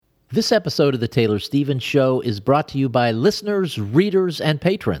This episode of The Taylor Stevens Show is brought to you by listeners, readers, and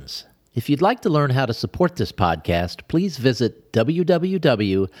patrons. If you'd like to learn how to support this podcast, please visit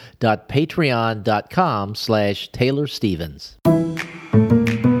www.patreon.com/Taylor Stevens.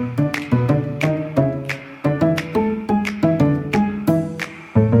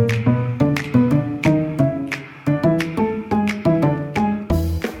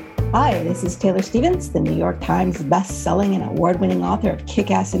 This is Taylor Stevens, the New York Times best-selling and award-winning author of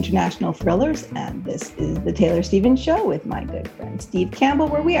kick-ass international thrillers, and this is The Taylor Stevens Show with my good friend Steve Campbell,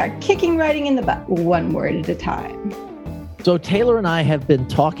 where we are kicking writing in the butt one word at a time. So Taylor and I have been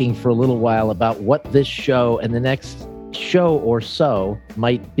talking for a little while about what this show and the next show or so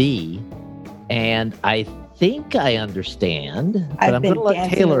might be, and I think I understand, but I'm going to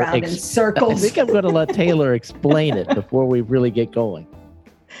let Taylor in circles. I think I'm going to let Taylor explain it before we really get going.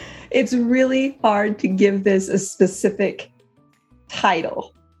 It's really hard to give this a specific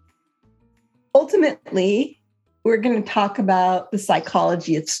title. Ultimately, we're going to talk about the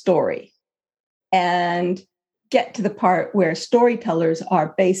psychology of story and get to the part where storytellers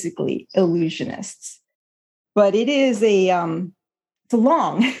are basically illusionists. But it is it's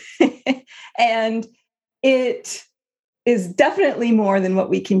long, and it is definitely more than what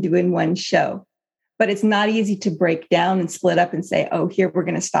we can do in one show. But it's not easy to break down and split up and say, oh, here, we're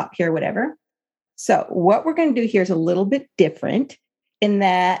going to stop here, whatever. So what we're going to do here is a little bit different in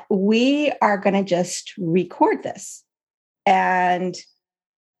that we are going to just record this. And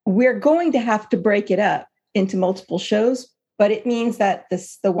we're going to have to break it up into multiple shows, but it means that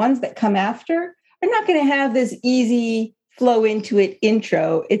the ones that come after are not going to have this easy flow into it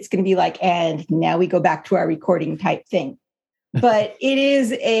intro. It's going to be like, and now we go back to our recording type thing. But it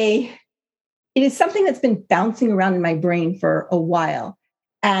is something that's been bouncing around in my brain for a while.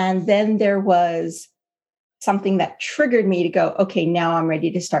 And then there was something that triggered me to go, okay, now I'm ready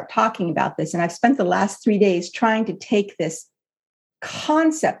to start talking about this. And I've spent the last 3 days trying to take this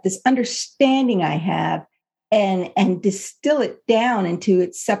concept, this understanding I have, and distill it down into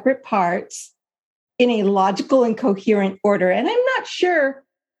its separate parts in a logical and coherent order. And I'm not sure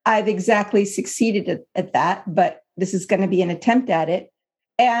I've exactly succeeded at that, but this is going to be an attempt at it.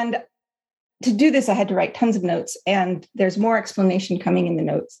 And to do this, I had to write tons of notes, and there's more explanation coming in the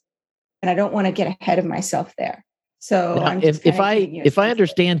notes. And I don't want to get ahead of myself there. So now, if I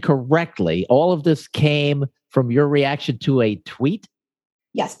understand correctly, all of this came from your reaction to a tweet?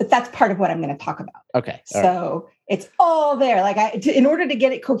 Yes, but that's part of what I'm going to talk about. Okay. So it's all there. In order to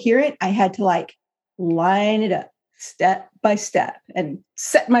get it coherent, I had to line it up step by step and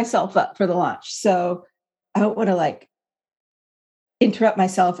set myself up for the launch. So I don't want to interrupt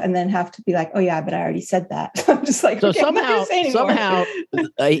myself and then have to be like, oh yeah, but I already said that. So I'm just like, so okay, somehow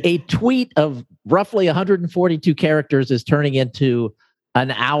a tweet of roughly 142 characters is turning into an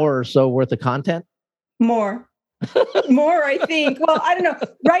hour or so worth of content? More, I think. Well, I don't know.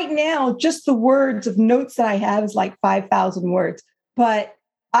 Right now, just the words of notes that I have is 5,000 words, but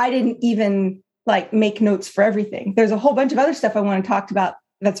I didn't even make notes for everything. There's a whole bunch of other stuff I want to talk about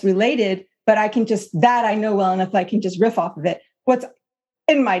that's related, but I know well enough that I can just riff off of it. What's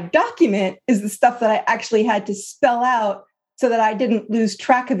in my document is the stuff that I actually had to spell out so that I didn't lose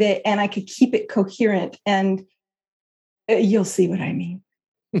track of it and I could keep it coherent. And you'll see what I mean.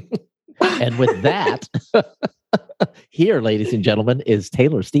 And with that, here, ladies and gentlemen, is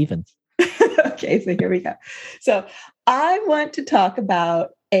Taylor Stevens. Okay, so here we go. So I want to talk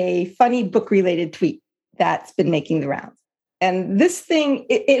about a funny book-related tweet that's been making the rounds. And this thing,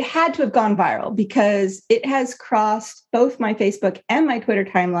 it had to have gone viral because it has crossed both my Facebook and my Twitter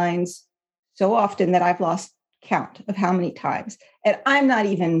timelines so often that I've lost count of how many times. And I'm not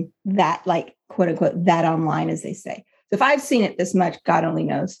even that, quote unquote, that online, as they say. So if I've seen it this much, God only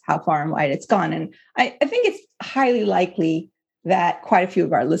knows how far and wide it's gone. And I think it's highly likely that quite a few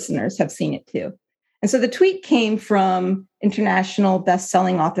of our listeners have seen it too. And so the tweet came from international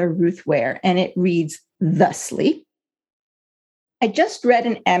best-selling author Ruth Ware, and it reads thusly: I just read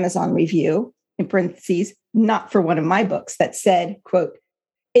an Amazon review, in parentheses, not for one of my books, that said, quote,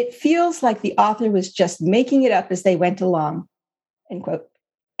 it feels like the author was just making it up as they went along, end quote.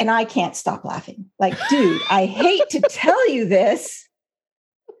 And I can't stop laughing. Dude, I hate to tell you this.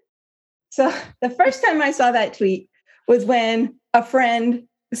 So the first time I saw that tweet was when a friend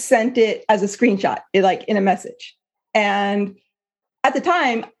sent it as a screenshot, in a message. And at the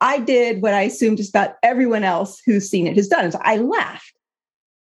time, I did what I assume just about everyone else who's seen it has done. So I laughed.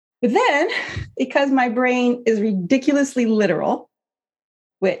 But then, because my brain is ridiculously literal,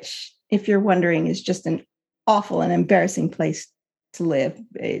 which, if you're wondering, is just an awful and embarrassing place to live.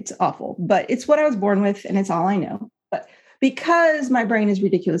 It's awful, but it's what I was born with, and it's all I know. But because my brain is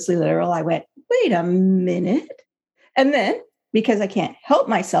ridiculously literal, I went, wait a minute. And then, because I can't help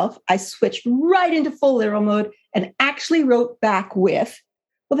myself, I switched right into full literal mode and actually wrote back with,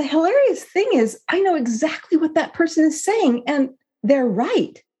 well, the hilarious thing is I know exactly what that person is saying, and they're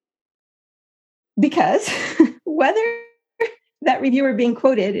right. Because whether that reviewer being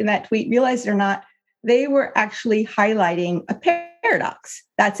quoted in that tweet realized it or not, they were actually highlighting a paradox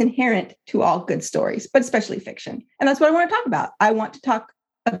that's inherent to all good stories, but especially fiction. And that's what I want to talk about. I want to talk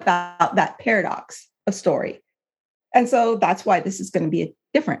about that paradox of story. And so that's why this is going to be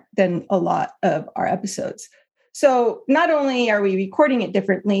different than a lot of our episodes. So not only are we recording it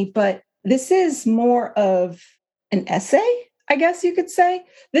differently, but this is more of an essay, I guess you could say.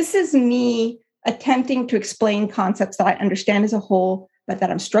 This is me attempting to explain concepts that I understand as a whole, but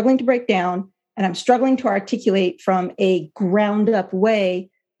that I'm struggling to break down and I'm struggling to articulate from a ground up way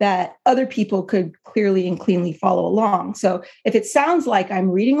that other people could clearly and cleanly follow along. So if it sounds like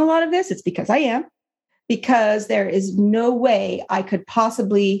I'm reading a lot of this, it's because I am, because there is no way I could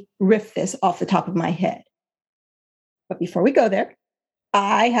possibly riff this off the top of my head. But before we go there,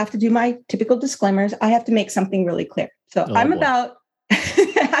 I have to do my typical disclaimers. I have to make something really clear. So I'm about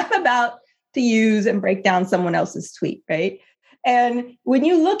to use and break down someone else's tweet, right? And when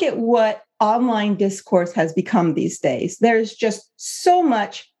you look at what online discourse has become these days, there's just so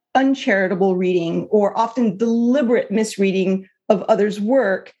much uncharitable reading or often deliberate misreading of others'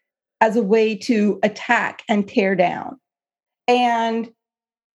 work as a way to attack and tear down. And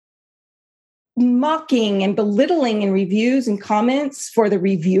mocking and belittling in reviews and comments for the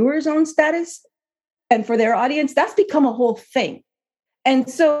reviewer's own status and for their audience, that's become a whole thing. And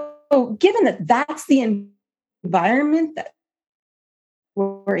so given that that's the environment that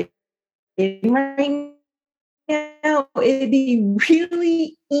we're in right now, it'd be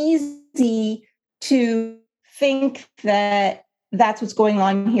really easy to think that that's what's going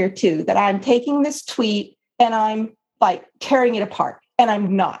on here too, that I'm taking this tweet and I'm like tearing it apart, and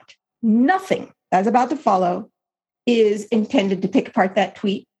I'm not. Nothing that's about to follow is intended to pick apart that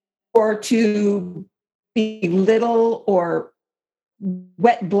tweet or to belittle or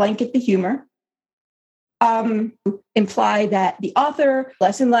wet blanket the humor. Imply that the author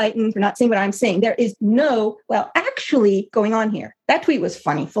less enlightened for not saying what I'm saying. There is no, well, actually going on here. That tweet was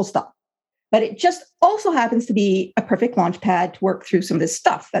funny, full stop. But it just also happens to be a perfect launch pad to work through some of this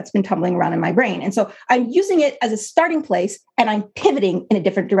stuff that's been tumbling around in my brain. And so I'm using it as a starting place and I'm pivoting in a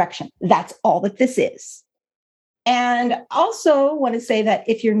different direction. That's all that this is. And also want to say that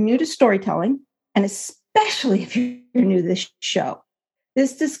if you're new to storytelling, and especially if you're new to this show,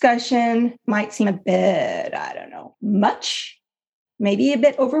 this discussion might seem a bit, much, maybe a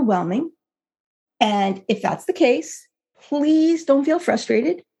bit overwhelming. And if that's the case, please don't feel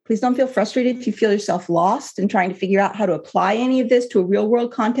frustrated. Please don't feel frustrated if you feel yourself lost and trying to figure out how to apply any of this to a real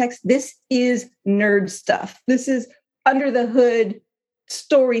world context. This is nerd stuff. This is under the hood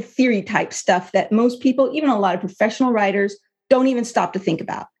story theory type stuff that most people, even a lot of professional writers, don't even stop to think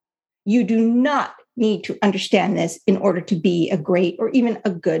about. You do not need to understand this in order to be a great or even a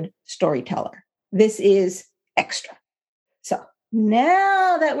good storyteller. This is extra. So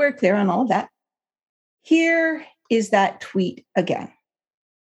now that we're clear on all of that, here is that tweet again.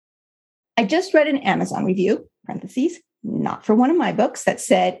 I just read an Amazon review, parentheses, not for one of my books, that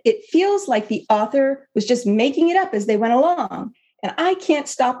said, it feels like the author was just making it up as they went along. And I can't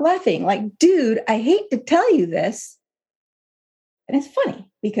stop laughing. Like, dude, I hate to tell you this. And it's funny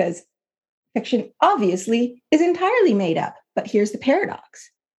because fiction obviously is entirely made up. But here's the paradox.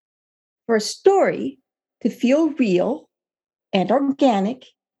 For a story to feel real and organic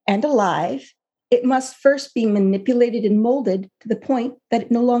and alive, it must first be manipulated and molded to the point that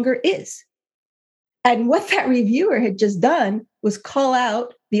it no longer is. And what that reviewer had just done was call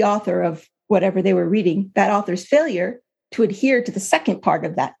out the author of whatever they were reading, that author's failure to adhere to the second part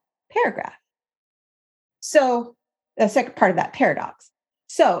of that paragraph. So the second part of that paradox.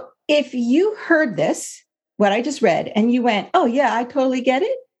 So if you heard this, what I just read, and you went, oh yeah, I totally get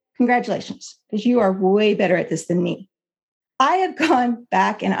it, congratulations, because you are way better at this than me. I have gone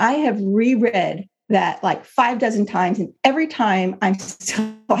back and I have reread that like 6 times. And every time I'm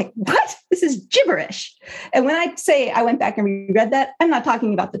still like, what? This is gibberish. And when I say I went back and reread that, I'm not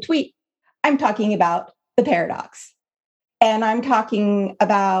talking about the tweet. I'm talking about the paradox. And I'm talking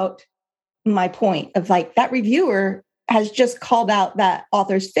about my point of like that reviewer has just called out that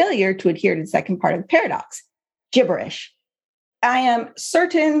author's failure to adhere to the second part of the paradox. Gibberish. I am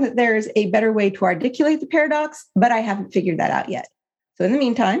certain that there is a better way to articulate the paradox, but I haven't figured that out yet. So in the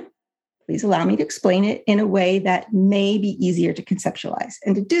meantime, please allow me to explain it in a way that may be easier to conceptualize.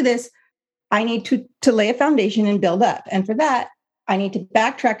 And to do this, I need to lay a foundation and build up. And for that, I need to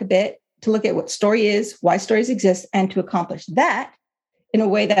backtrack a bit to look at what story is, why stories exist, and to accomplish that in a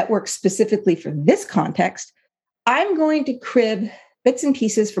way that works specifically for this context, I'm going to crib bits and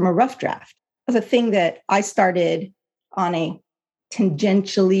pieces from a rough draft of a thing that I started on a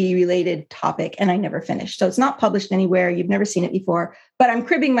tangentially related topic and I never finished. So it's not published anywhere. You've never seen it before, but I'm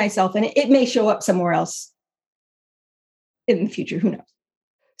cribbing myself and it may show up somewhere else in the future. Who knows?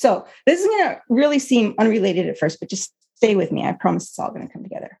 So this is going to really seem unrelated at first, but just stay with me. I promise it's all going to come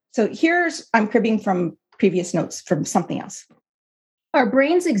together. So I'm cribbing from previous notes from something else. Our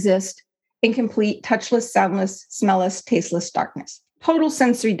brains exist in complete touchless, soundless, smellless, tasteless darkness, total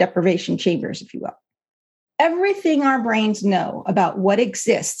sensory deprivation chambers, if you will. Everything our brains know about what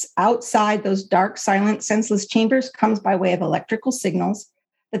exists outside those dark, silent, senseless chambers comes by way of electrical signals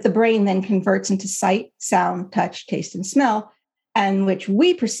that the brain then converts into sight, sound, touch, taste, and smell, and which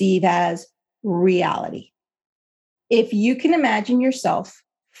we perceive as reality. If you can imagine yourself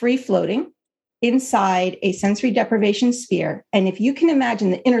free floating inside a sensory deprivation sphere, and if you can imagine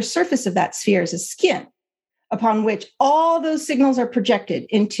the inner surface of that sphere as a skin upon which all those signals are projected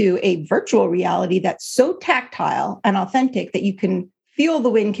into a virtual reality that's so tactile and authentic that you can feel the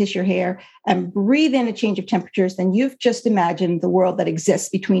wind kiss your hair and breathe in a change of temperatures, then you've just imagined the world that exists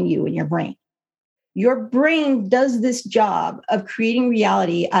between you and your brain. Your brain does this job of creating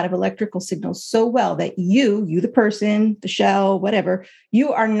reality out of electrical signals so well that you, the person, the shell, whatever,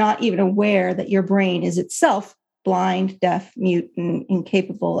 you are not even aware that your brain is itself blind, deaf, mute, and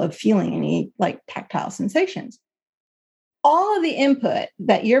incapable of feeling any like tactile sensations. All of the input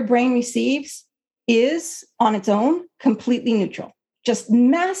that your brain receives is on its own completely neutral. Just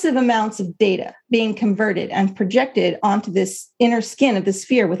massive amounts of data being converted and projected onto this inner skin of the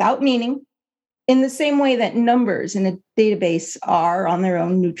sphere without meaning, in the same way that numbers in a database are on their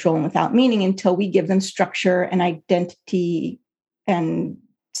own neutral and without meaning until we give them structure and identity and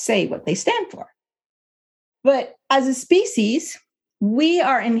say what they stand for. But as a species, we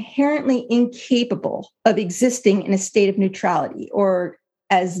are inherently incapable of existing in a state of neutrality or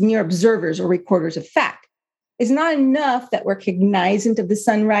as mere observers or recorders of fact. It's not enough that we're cognizant of the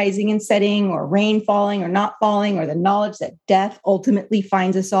sun rising and setting or rain falling or not falling or the knowledge that death ultimately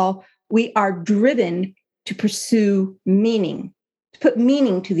finds us all. We are driven to pursue meaning, to put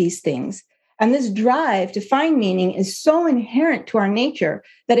meaning to these things. And this drive to find meaning is so inherent to our nature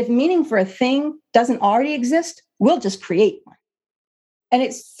that if meaning for a thing doesn't already exist, we'll just create one. And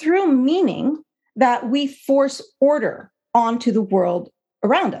it's through meaning that we force order onto the world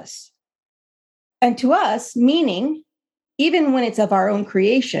around us. And to us, meaning, even when it's of our own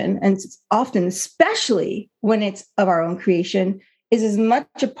creation, and it's often, especially when it's of our own creation, is as much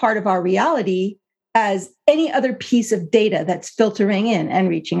a part of our reality as any other piece of data that's filtering in and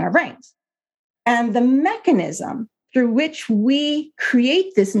reaching our brains. And the mechanism through which we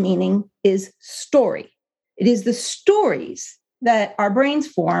create this meaning is story. It is the stories that our brains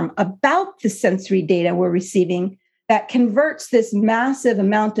form about the sensory data we're receiving that converts this massive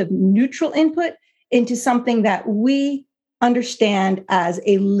amount of neutral input into something that we understand as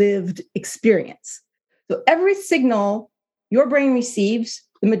a lived experience. So every signal your brain receives,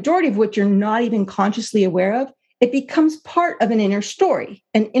 the majority of which you're not even consciously aware of, it becomes part of an inner story,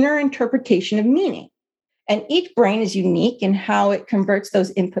 an inner interpretation of meaning. And each brain is unique in how it converts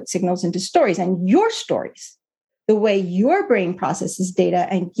those input signals into stories. And your stories, the way your brain processes data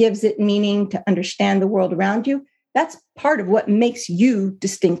and gives it meaning to understand the world around you, that's part of what makes you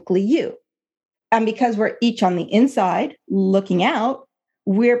distinctly you. And because we're each on the inside looking out,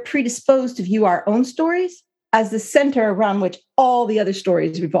 we're predisposed to view our own stories as the center around which all the other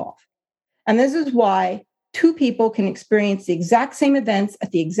stories revolve. And this is why two people can experience the exact same events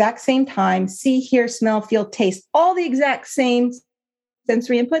at the exact same time, see, hear, smell, feel, taste, all the exact same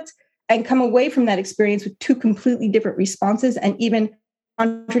sensory inputs, and come away from that experience with two completely different responses and even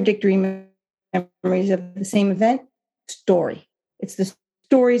contradictory memories of the same event. Story. It's the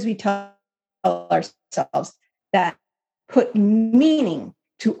stories we tell ourselves that put meaning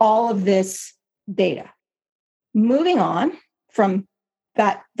to all of this data. Moving on from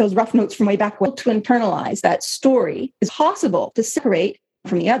those rough notes from way back to internalize that story is possible to separate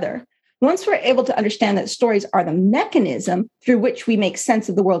from the other. Once we're able to understand that stories are the mechanism through which we make sense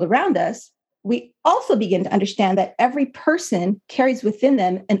of the world around us, we also begin to understand that every person carries within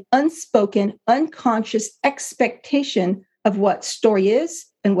them an unspoken, unconscious expectation of what story is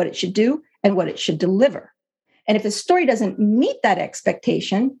and what it should do and what it should deliver. And if a story doesn't meet that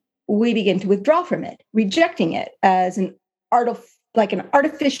expectation, we begin to withdraw from it, rejecting it as an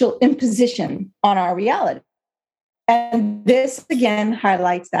artificial imposition on our reality. And this again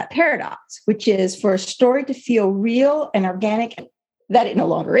highlights that paradox, which is for a story to feel real and organic, that it no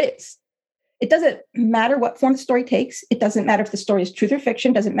longer is. It doesn't matter what form the story takes. It doesn't matter if the story is truth or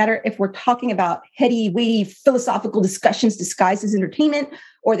fiction. It doesn't matter if we're talking about heady, weighty, philosophical discussions disguised as entertainment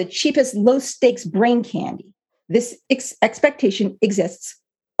or the cheapest low stakes brain candy. This expectation exists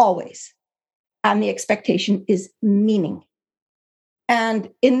always. And the expectation is meaning. And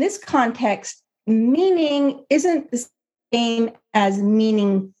in this context, meaning isn't the same as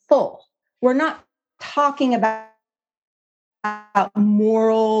meaningful. We're not talking about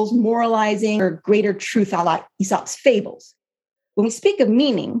morals, moralizing, or greater truth a la Aesop's fables. When we speak of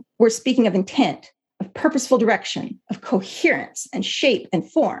meaning, we're speaking of intent, of purposeful direction, of coherence and shape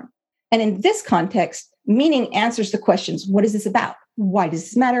and form. And in this context, meaning answers the questions, what is this about? Why does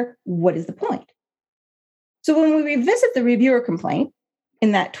this matter? What is the point? So when we revisit the reviewer complaint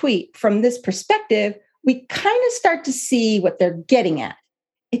in that tweet from this perspective, we kind of start to see what they're getting at.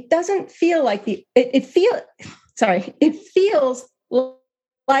 It doesn't feel like it feels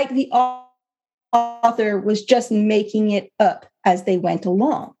like the author was just making it up as they went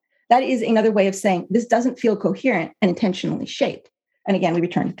along. That is another way of saying this doesn't feel coherent and intentionally shaped. And again, we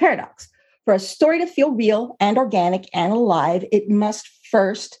return to paradox. For a story to feel real and organic and alive, it must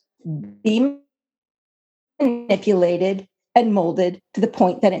first be manipulated and molded to the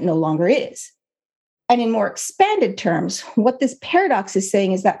point that it no longer is. And in more expanded terms, what this paradox is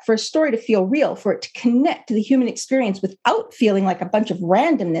saying is that for a story to feel real, for it to connect to the human experience without feeling like a bunch of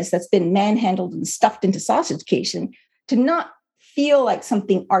randomness that's been manhandled and stuffed into sausage casing, to not feel like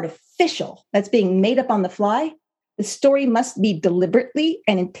something artificial that's being made up on the fly, the story must be deliberately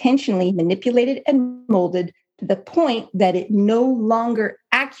and intentionally manipulated and molded to the point that it no longer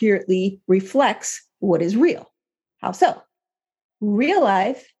accurately reflects what is real. How so? Real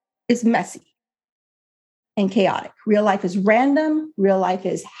life is messy and chaotic. Real life is random. Real life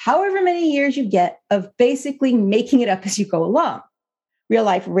is however many years you get of basically making it up as you go along. Real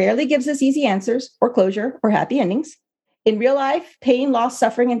life rarely gives us easy answers or closure or happy endings. In real life, pain, loss,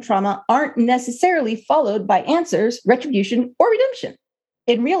 suffering, and trauma aren't necessarily followed by answers, retribution, or redemption.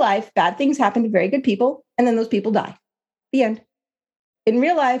 In real life, bad things happen to very good people, and then those people die. The end. In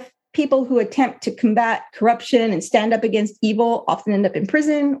real life, people who attempt to combat corruption and stand up against evil often end up in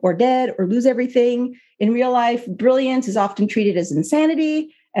prison or dead or lose everything. In real life, brilliance is often treated as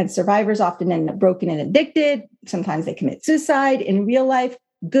insanity, and survivors often end up broken and addicted. Sometimes they commit suicide. In real life,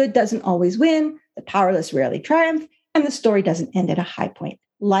 good doesn't always win, the powerless rarely triumph, and the story doesn't end at a high point.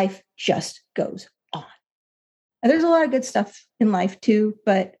 Life just goes on. And there's a lot of good stuff in life too,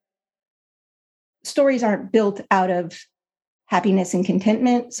 but stories aren't built out of happiness and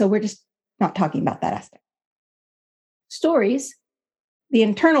contentment. So we're just not talking about that aspect. Stories, the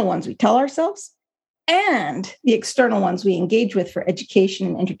internal ones we tell ourselves and the external ones we engage with for education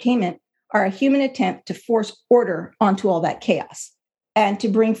and entertainment, are a human attempt to force order onto all that chaos and to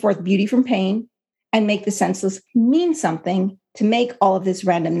bring forth beauty from pain and make the senseless mean something, to make all of this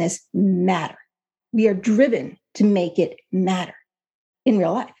randomness matter. We are driven to make it matter in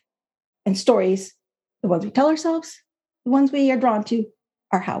real life. And stories, the ones we tell ourselves, the ones we are drawn to,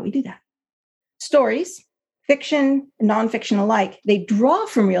 are how we do that. Stories, fiction and nonfiction alike, they draw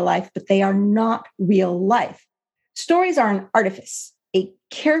from real life, but they are not real life. Stories are an artifice, a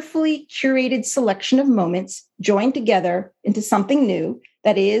carefully curated selection of moments joined together into something new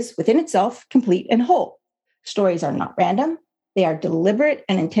that is, within itself, complete and whole. Stories are not random. They are deliberate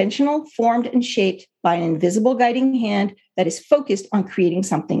and intentional, formed and shaped by an invisible guiding hand that is focused on creating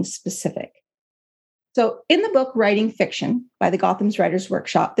something specific. So in the book, Writing Fiction by the Gotham's Writers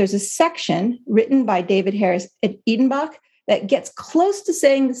Workshop, there's a section written by David Harris at Edenbach that gets close to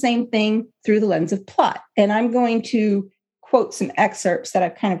saying the same thing through the lens of plot. And I'm going to quote some excerpts that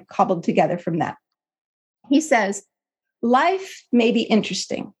I've kind of cobbled together from that. He says, life may be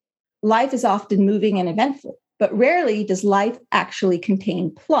interesting. Life is often moving and eventful, but rarely does life actually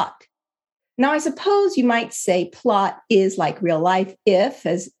contain plot. Now, I suppose you might say plot is like real life if,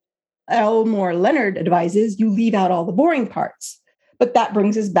 as Elmore Leonard advises, you leave out all the boring parts. But that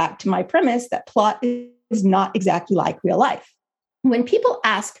brings us back to my premise that plot is not exactly like real life. When people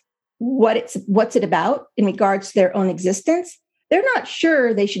ask what's it about in regards to their own existence, they're not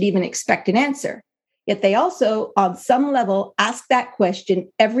sure they should even expect an answer. Yet they also, on some level, ask that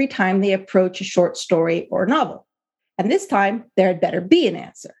question every time they approach a short story or novel. And this time, there had better be an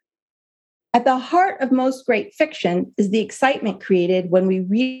answer. At the heart of most great fiction is the excitement created when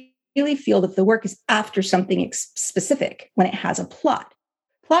we really feel that the work is after something specific, when it has a plot.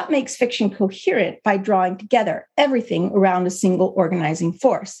 Plot makes fiction coherent by drawing together everything around a single organizing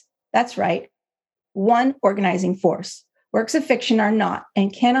force. That's right. one organizing force. Works of fiction are not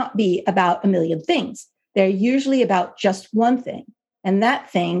and cannot be about a million things. They're usually about just one thing, and that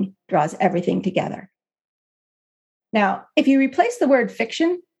thing draws everything together. Now, if you replace the word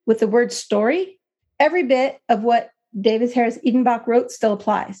fiction with the word story, every bit of what Davis Harris Edenbach wrote still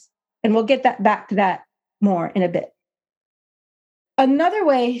applies. And we'll get back to that more in a bit. Another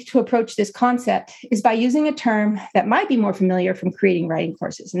way to approach this concept is by using a term that might be more familiar from creating writing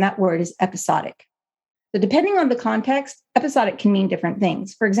courses, and that word is episodic. So depending on the context, episodic can mean different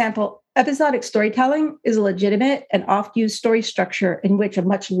things. For example, episodic storytelling is a legitimate and oft-used story structure in which a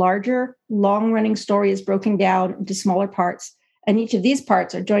much larger, long-running story is broken down into smaller parts, and each of these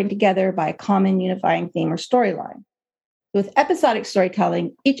parts are joined together by a common unifying theme or storyline. With episodic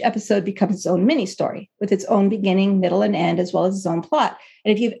storytelling, each episode becomes its own mini-story with its own beginning, middle, and end, as well as its own plot.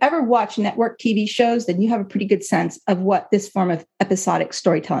 And if you've ever watched network TV shows, then you have a pretty good sense of what this form of episodic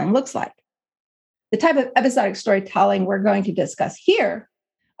storytelling looks like. The type of episodic storytelling we're going to discuss here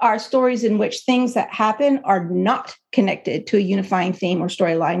are stories in which things that happen are not connected to a unifying theme or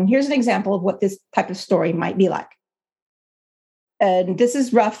storyline. Here's an example of what this type of story might be like. And this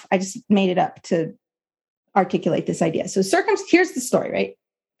is rough. I just made it up to articulate this idea. So here's the story, right?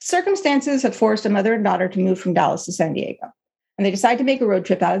 Circumstances have forced a mother and daughter to move from Dallas to San Diego. And they decide to make a road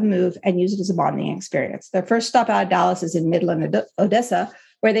trip out of the move and use it as a bonding experience. Their first stop out of Dallas is in Midland, Odessa,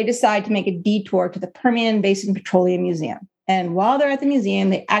 where they decide to make a detour to the Permian Basin Petroleum Museum. And while they're at the museum,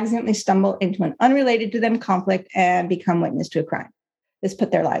 they accidentally stumble into an unrelated to them conflict and become witness to a crime. This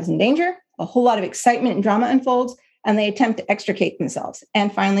put their lives in danger. A whole lot of excitement and drama unfolds, and they attempt to extricate themselves.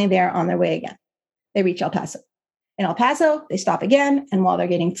 And finally, they are on their way again. They reach El Paso. In El Paso, they stop again, and while they're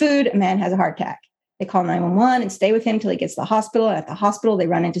getting food, a man has a heart attack. They call 911 and stay with him till he gets to the hospital. And at the hospital, they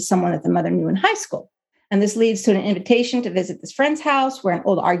run into someone that the mother knew in high school. And this leads to an invitation to visit this friend's house where an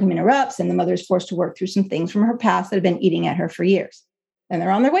old argument erupts and the mother is forced to work through some things from her past that have been eating at her for years. Then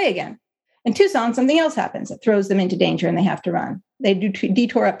they're on their way again. In Tucson, something else happens that throws them into danger and they have to run. They do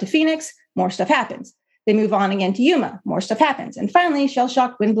detour up to Phoenix, more stuff happens. They move on again to Yuma, more stuff happens. And finally,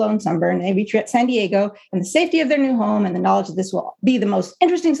 shell-shocked, windblown, sunburn, they reach San Diego and the safety of their new home and the knowledge that this will be the most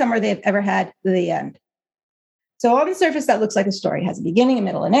interesting summer they've ever had to the end. So on the surface, that looks like a story. It has a beginning, a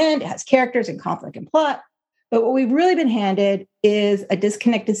middle, and end. It has characters and conflict and plot. But what we've really been handed is a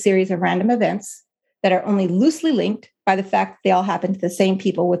disconnected series of random events that are only loosely linked by the fact that they all happen to the same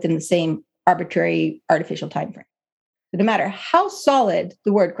people within the same arbitrary artificial time frame. So no matter how solid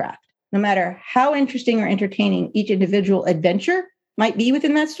the word craft, no matter how interesting or entertaining each individual adventure might be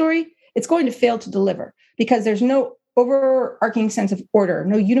within that story, it's going to fail to deliver because there's no overarching sense of order,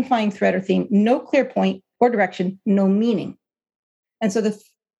 no unifying thread or theme, no clear point or direction, no meaning. And so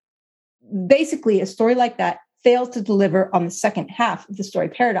basically, a story like that fails to deliver on the second half of the story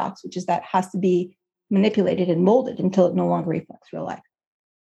paradox, which is that it has to be manipulated and molded until it no longer reflects real life.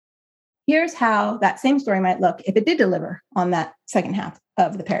 Here's how that same story might look if it did deliver on that second half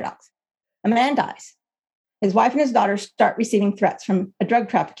of the paradox. A man dies. His wife and his daughter start receiving threats from a drug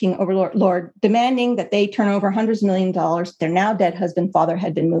trafficking overlord demanding that they turn over hundreds of millions of dollars their now dead husband, father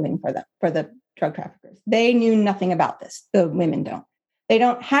had been moving for the drug traffickers. They knew nothing about this. The women don't. They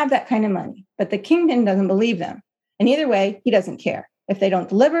don't have that kind of money, but the kingpin doesn't believe them. And either way, he doesn't care. If they don't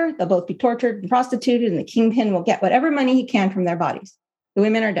deliver, they'll both be tortured and prostituted, and the kingpin will get whatever money he can from their bodies. The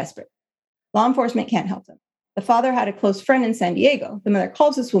women are desperate. Law enforcement can't help them. The father had a close friend in San Diego. The mother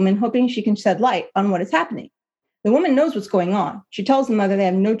calls this woman, hoping she can shed light on what is happening. The woman knows what's going on. She tells the mother they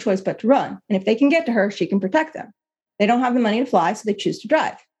have no choice but to run, and if they can get to her, she can protect them. They don't have the money to fly, so they choose to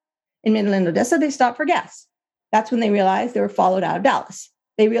drive. In Midland, Odessa, they stop for gas. That's when they realize they were followed out of Dallas.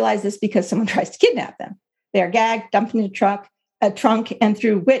 They realize this because someone tries to kidnap them. They are gagged, dumped into a trunk, and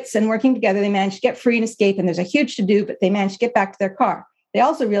through wits and working together, they manage to get free and escape, and there's a huge to-do, but they manage to get back to their car. They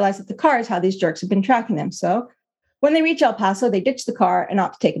also realize that the car is how these jerks have been tracking them. So when they reach El Paso, they ditch the car and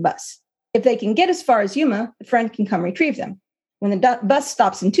opt to take a bus. If they can get as far as Yuma, the friend can come retrieve them. When the bus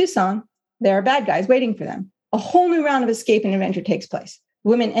stops in Tucson, there are bad guys waiting for them. A whole new round of escape and adventure takes place.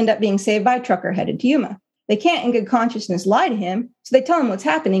 Women end up being saved by a trucker headed to Yuma. They can't in good consciousness lie to him, so they tell him what's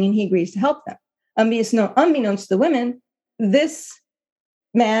happening and he agrees to help them. Unbeknownst to the women, this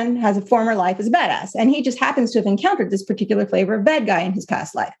man has a former life as a badass, and he just happens to have encountered this particular flavor of bad guy in his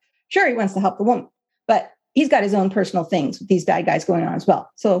past life. Sure, he wants to help the woman, but he's got his own personal things with these bad guys going on as well,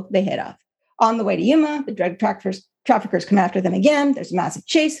 so they head off. On the way to Yuma, the drug traffickers come after them again. There's a massive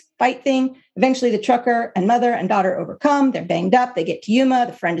chase, fight thing. Eventually, the trucker and mother and daughter overcome. They're banged up. They get to Yuma.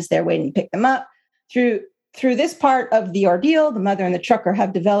 The friend is there waiting to pick them up. Through this part of the ordeal, the mother and the trucker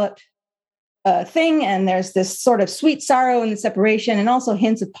have developed thing, and there's this sort of sweet sorrow in the separation and also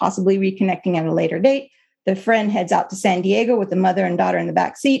hints of possibly reconnecting at a later date. The friend heads out to San Diego with the mother and daughter in the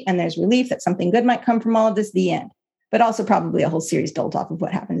back seat, and there's relief that something good might come from all of this, the end. But also probably a whole series told off of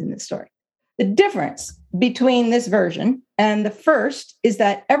what happens in this story. The difference between this version and the first is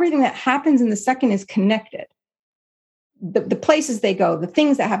that everything that happens in the second is connected. The places they go, the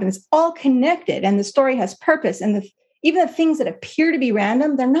things that happen, it's all connected, and the story has purpose. And even the things that appear to be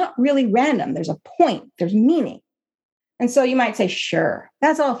random, they're not really random. There's a point, there's meaning. And so you might say, sure,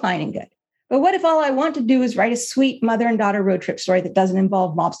 that's all fine and good. But what if all I want to do is write a sweet mother and daughter road trip story that doesn't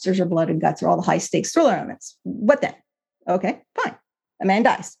involve mobsters or blood and guts or all the high stakes thriller elements? What then? Okay, fine. A man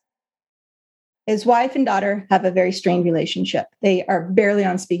dies. His wife and daughter have a very strained relationship. They are barely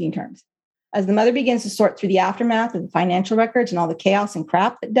on speaking terms. As the mother begins to sort through the aftermath of the financial records and all the chaos and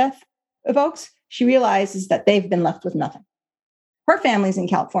crap that death evokes, she realizes that they've been left with nothing. Her family's in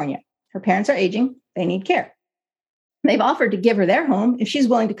California. Her parents are aging. They need care. They've offered to give her their home if she's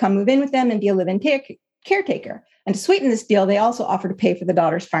willing to come move in with them and be a live-in caretaker. And to sweeten this deal, they also offer to pay for the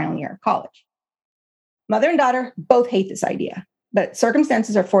daughter's final year of college. Mother and daughter both hate this idea, but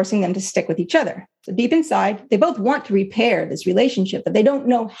circumstances are forcing them to stick with each other. So deep inside, they both want to repair this relationship, but they don't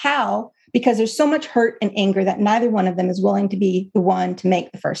know how because there's so much hurt and anger that neither one of them is willing to be the one to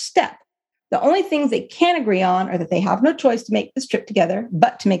make the first step. The only things they can agree on are that they have no choice to make this trip together,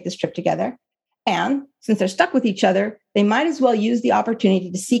 but to make this trip together. And since they're stuck with each other, they might as well use the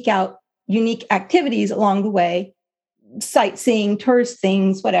opportunity to seek out unique activities along the way, sightseeing, tourist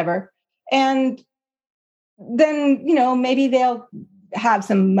things, whatever. And then, maybe they'll have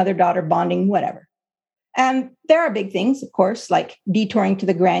some mother-daughter bonding, whatever. And there are big things, of course, like detouring to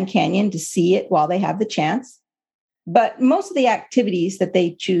the Grand Canyon to see it while they have the chance. But most of the activities that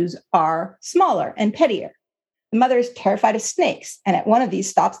they choose are smaller and pettier. The mother is terrified of snakes, and at one of these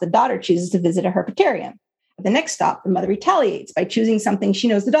stops, the daughter chooses to visit a herpetarium. At the next stop, the mother retaliates by choosing something she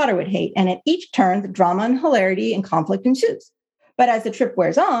knows the daughter would hate, and at each turn, the drama and hilarity and conflict ensues. But as the trip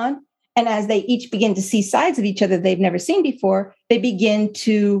wears on, and as they each begin to see sides of each other they've never seen before, they begin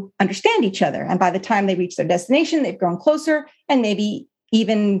to understand each other. And by the time they reach their destination, they've grown closer and maybe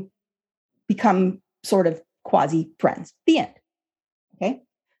even become sort of quasi-friends. The end. Okay?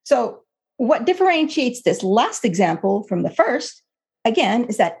 So what differentiates this last example from the first, again,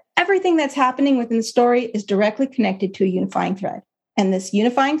 is that everything that's happening within the story is directly connected to a unifying thread. And this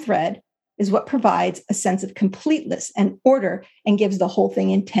unifying thread is what provides a sense of completeness and order and gives the whole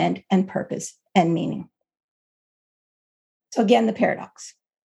thing intent and purpose and meaning. So again, the paradox.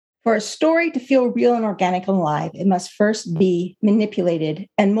 For a story to feel real and organic and alive, it must first be manipulated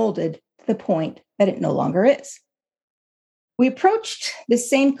and molded to the point that it no longer is. We approached this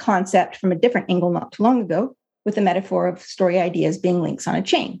same concept from a different angle not too long ago with the metaphor of story ideas being links on a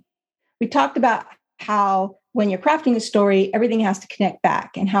chain. We talked about how when you're crafting a story, everything has to connect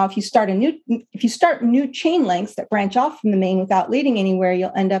back, and how if you start new chain links that branch off from the main without leading anywhere,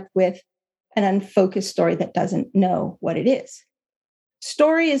 you'll end up with an unfocused story that doesn't know what it is.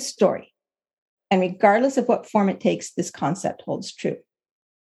 Story is story, and regardless of what form it takes, this concept holds true.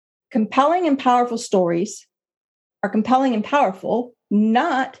 Compelling and powerful stories are compelling and powerful,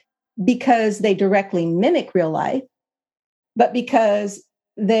 not because they directly mimic real life, but because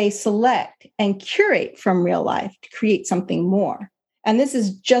they select and curate from real life to create something more. And this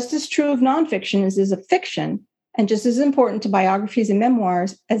is just as true of nonfiction as is of fiction, and just as important to biographies and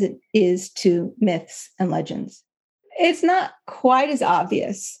memoirs as it is to myths and legends. It's not quite as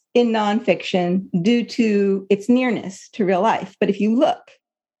obvious in nonfiction due to its nearness to real life. But if you look,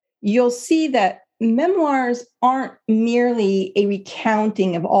 you'll see that memoirs aren't merely a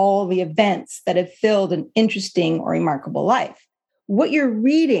recounting of all the events that have filled an interesting or remarkable life. What you're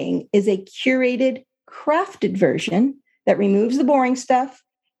reading is a curated, crafted version that removes the boring stuff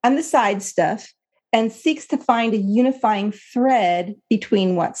and the side stuff and seeks to find a unifying thread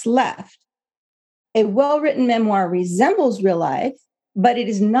between what's left. A well-written memoir resembles real life, but it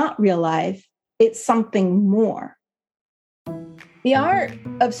is not real life. It's something more. The art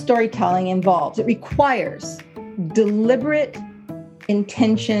of storytelling it requires deliberate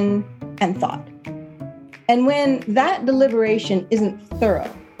intention and thought. And when that deliberation isn't thorough,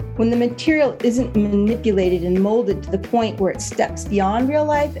 when the material isn't manipulated and molded to the point where it steps beyond real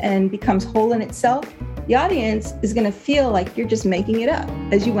life and becomes whole in itself, the audience is going to feel like you're just making it up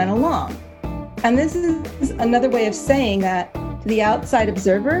as you went along. And this is another way of saying that to the outside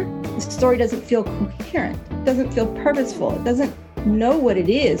observer, the story doesn't feel coherent, it doesn't feel purposeful, it doesn't know what it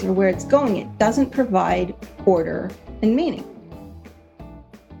is or where it's going, it doesn't provide order and meaning.